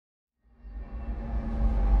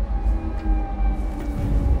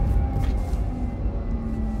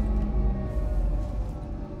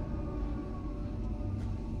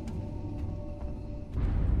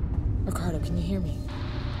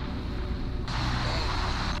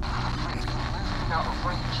out of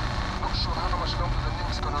range. Not sure how much longer the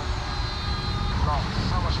link's gonna last.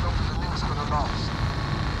 How much longer the link's gonna last.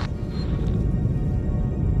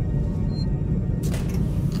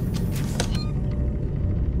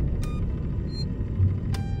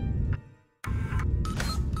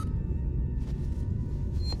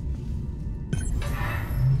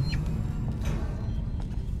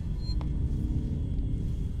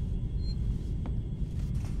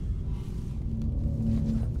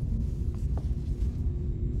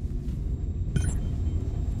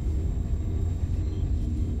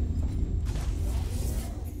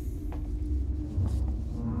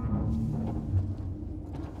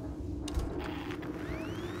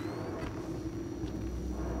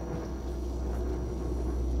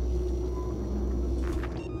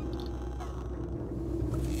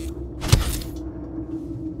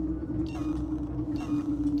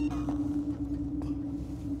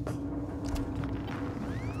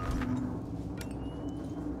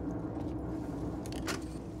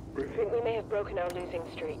 Broken our losing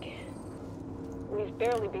streak. We've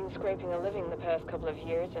barely been scraping a living the past couple of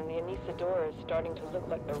years, and the Anesidora is starting to look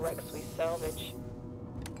like the wrecks we salvage.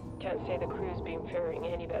 Can't say the crew's been faring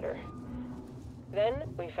any better. Then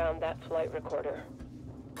we found that flight recorder.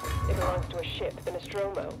 It belongs to a ship, the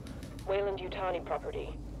Nostromo, Weyland-Yutani property.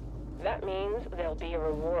 That means there'll be a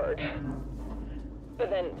reward. But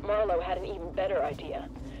then Marlowe had an even better idea.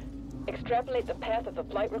 Extrapolate the path of the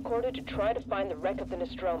flight recorder to try to find the wreck of the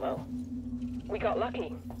Nostromo. We got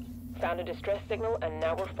lucky. Found a distress signal, and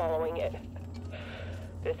now we're following it.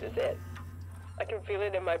 This is it. I can feel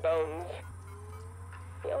it in my bones.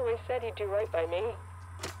 He always said he'd do right by me.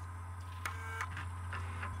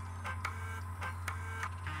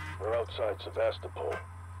 We're outside Sevastopol.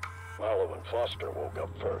 Marlowe and Foster woke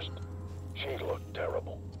up first. She looked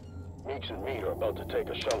terrible. Meeks and me are about to take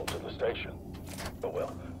a shuttle to the station. But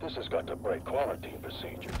well, this has got to break quarantine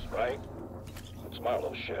procedures, right? It's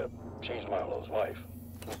Marlowe's ship. She's Marlowe's wife.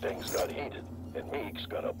 And things got heated, and Meek's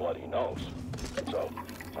got a bloody nose. So,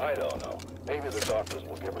 I don't know. Maybe the doctors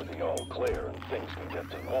will give her the all clear and things can get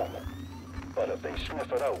to normal. But if they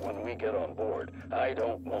sniff it out when we get on board, I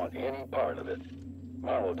don't want any part of it.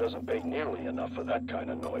 Marlowe doesn't pay nearly enough for that kind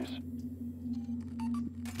of noise.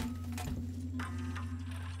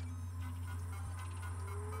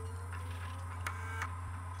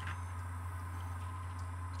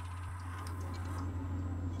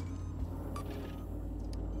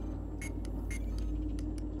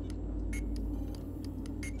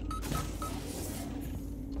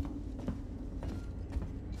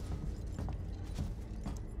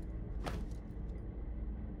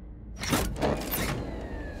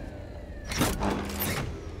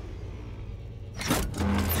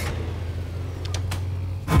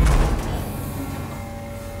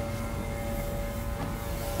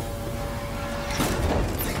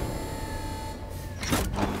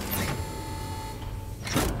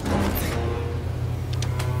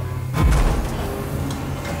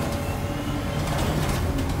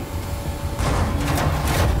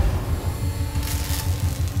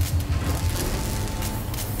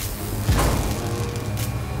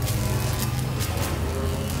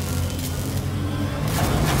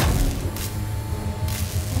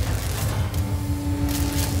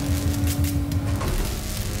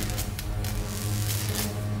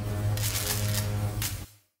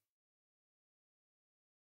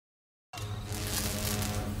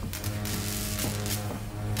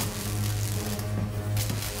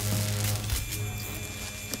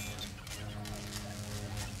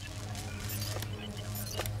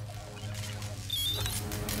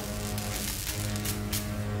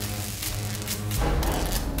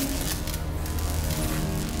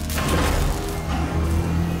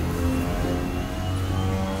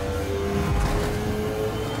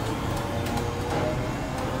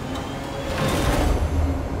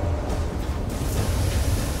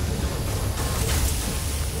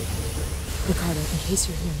 In case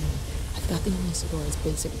you're hearing me, I've got the Anisidor's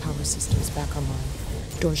basic power systems back online.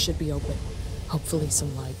 Doors should be open. Hopefully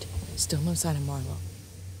some light. Still no sign of Marlowe.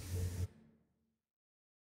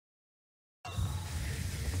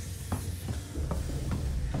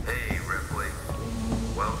 Hey, Ripley.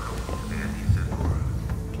 Welcome to the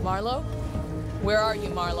Anesidora. Marlowe? Where are you,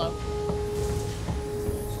 Marlowe?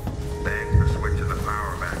 Thanks for switching the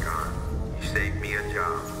power back on. You saved me a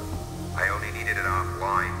job. I only needed it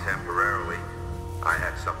offline temporarily. I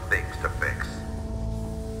had some things to fix.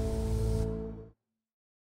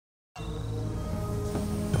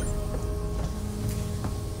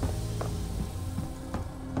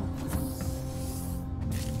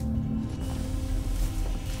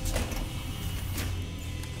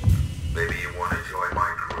 Maybe you want to join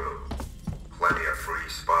my crew. Plenty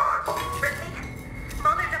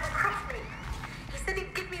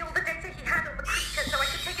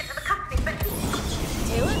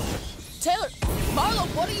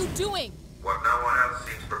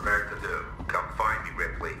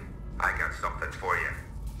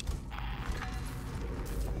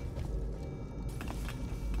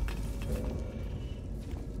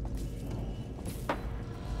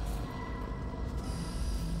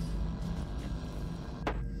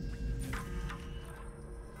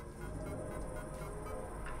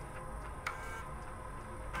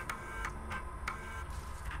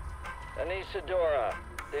Anisadora.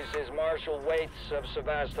 This is Marshal Waits of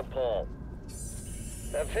Sevastopol.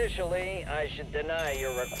 Officially, I should deny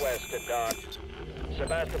your request to dock.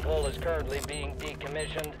 Sevastopol is currently being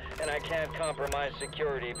decommissioned, and I can't compromise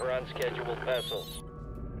security for unscheduled vessels.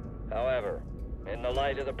 However, in the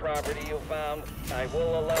light of the property you found, I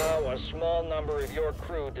will allow a small number of your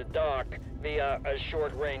crew to dock via a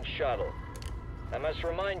short-range shuttle. I must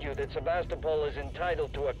remind you that Sevastopol is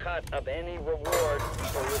entitled to a cut of any reward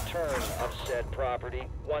for return of said property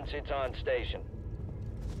once it's on station.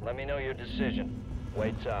 Let me know your decision.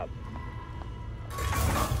 Waits up.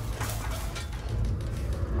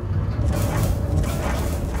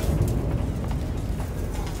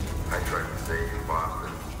 I tried to save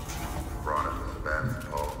Boston, brought him to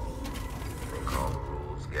Sebastopol, broke all the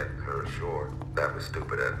rules, getting her ashore. That was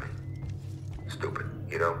stupid of me. Stupid.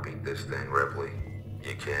 You don't beat this thing, Ripley.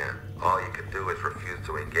 You can't. All you can do is refuse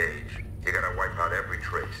to engage. You gotta wipe out every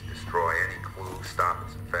trace, destroy any clue, stop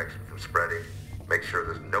its infection from spreading, make sure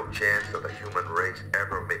there's no chance of the human race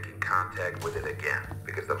ever making contact with it again.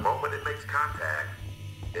 Because the moment it makes contact,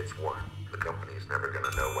 it's won. The company's never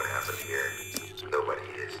gonna know what happened here. Nobody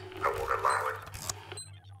is. I won't allow it.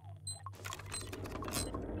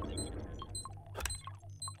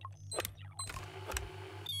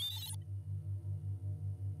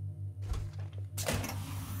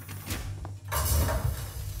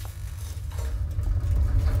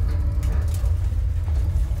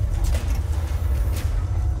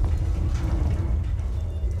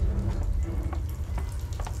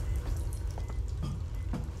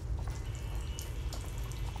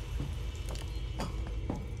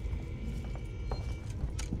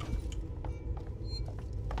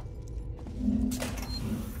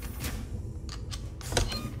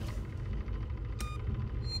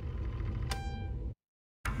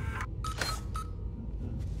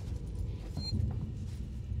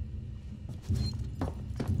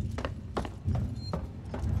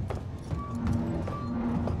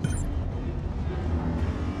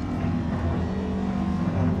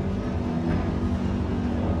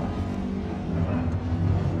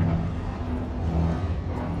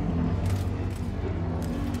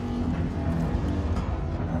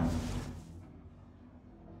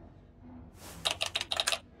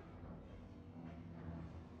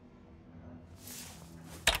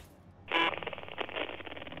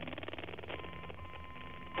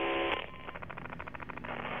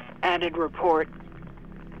 Added report.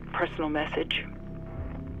 Personal message.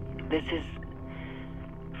 This is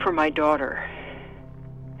for my daughter.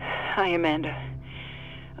 Hi, Amanda.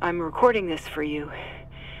 I'm recording this for you,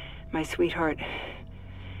 my sweetheart,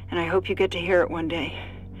 and I hope you get to hear it one day.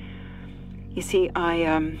 You see,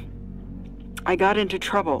 I got into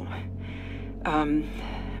trouble.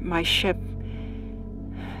 My ship,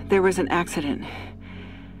 there was an accident,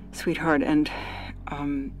 sweetheart, and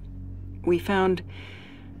we found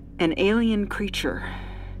an alien creature.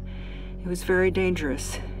 It was very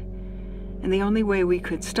dangerous, and the only way we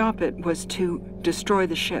could stop it was to destroy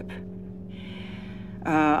the ship.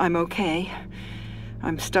 I'm okay.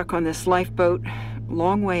 I'm stuck on this lifeboat,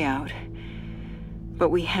 long way out, but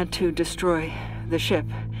we had to destroy the ship.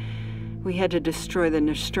 We had to destroy the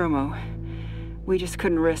Nostromo. We just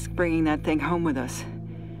couldn't risk bringing that thing home with us.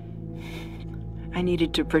 I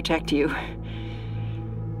needed to protect you.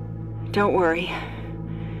 Don't worry.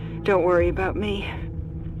 Don't worry about me.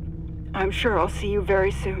 I'm sure I'll see you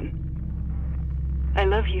very soon. I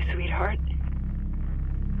love you, sweetheart.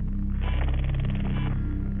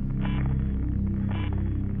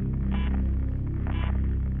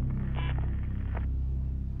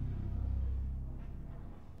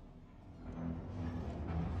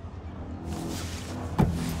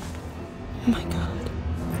 Oh my God.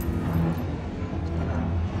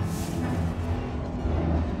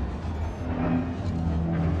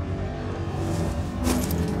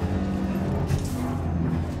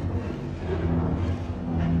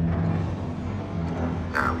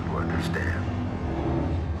 Now you understand.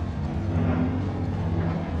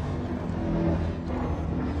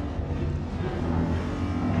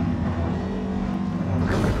 I'm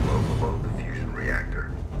going to overload the fusion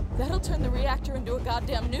reactor. That'll turn the reactor into a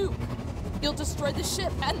goddamn nuke. You'll destroy the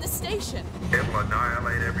ship and the station. It will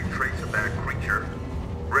annihilate every trace of that creature.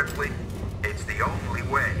 Ripley, it's the only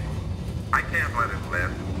way. I can't let it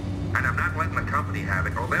live. And I'm not letting the company have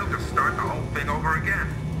it, or they'll just start the whole thing over again.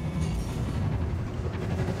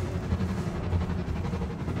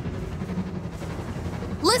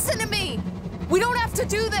 Listen to me! We don't have to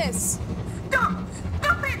do this! Stop!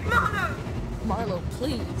 Stop it, Marlo! Marlo,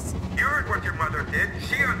 please. You heard what your mother did.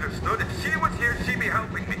 She understood. If she was here, she'd be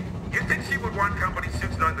helping me. You think she would want company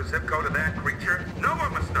suits knowing the zip code of that creature? No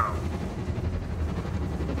one must know.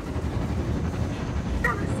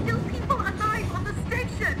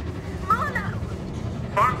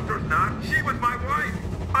 not. She was my wife.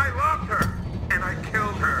 I loved her. And I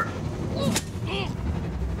killed her.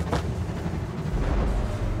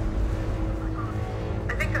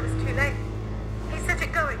 I think I was too late. He set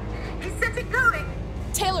it going. He set it going!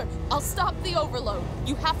 Taylor, I'll stop the overload.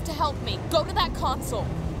 You have to help me. Go to that console.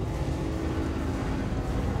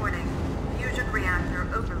 Warning. Fusion reactor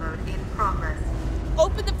overload in progress.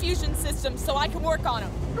 Open the fusion system so I can work on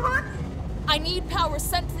them. What? I need power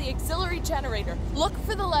sent to the auxiliary generator. Look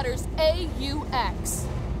for the letters AUX.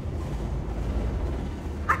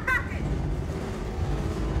 I found it!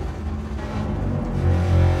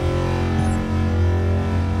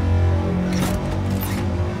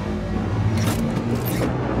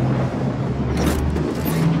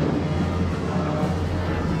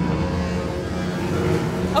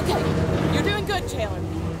 Okay, you're doing good, Taylor.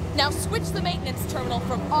 Now switch the maintenance terminal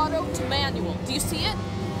from auto to manual. Do you see it?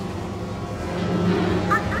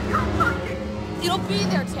 I can't find it! It'll be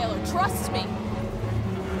there, Taylor. Trust me.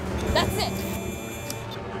 That's it.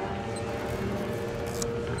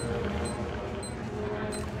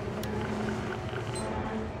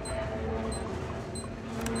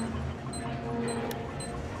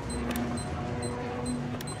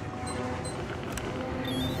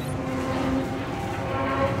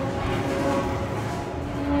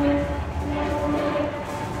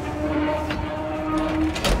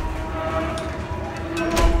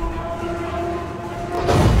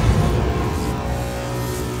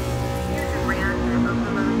 Fusion reactor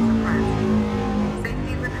overload suppressed.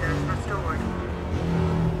 Safety limiters restored.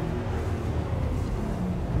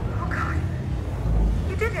 Oh god.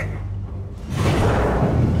 You did it!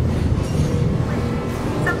 Wait,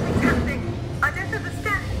 something's happening. I don't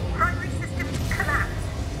understand. Primary system collapse.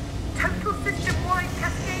 Total system-wide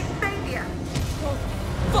cascade failure. Oh,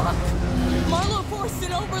 fuck! Marlowe forced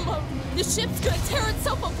an overload. The ship's gonna tear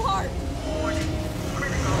itself apart.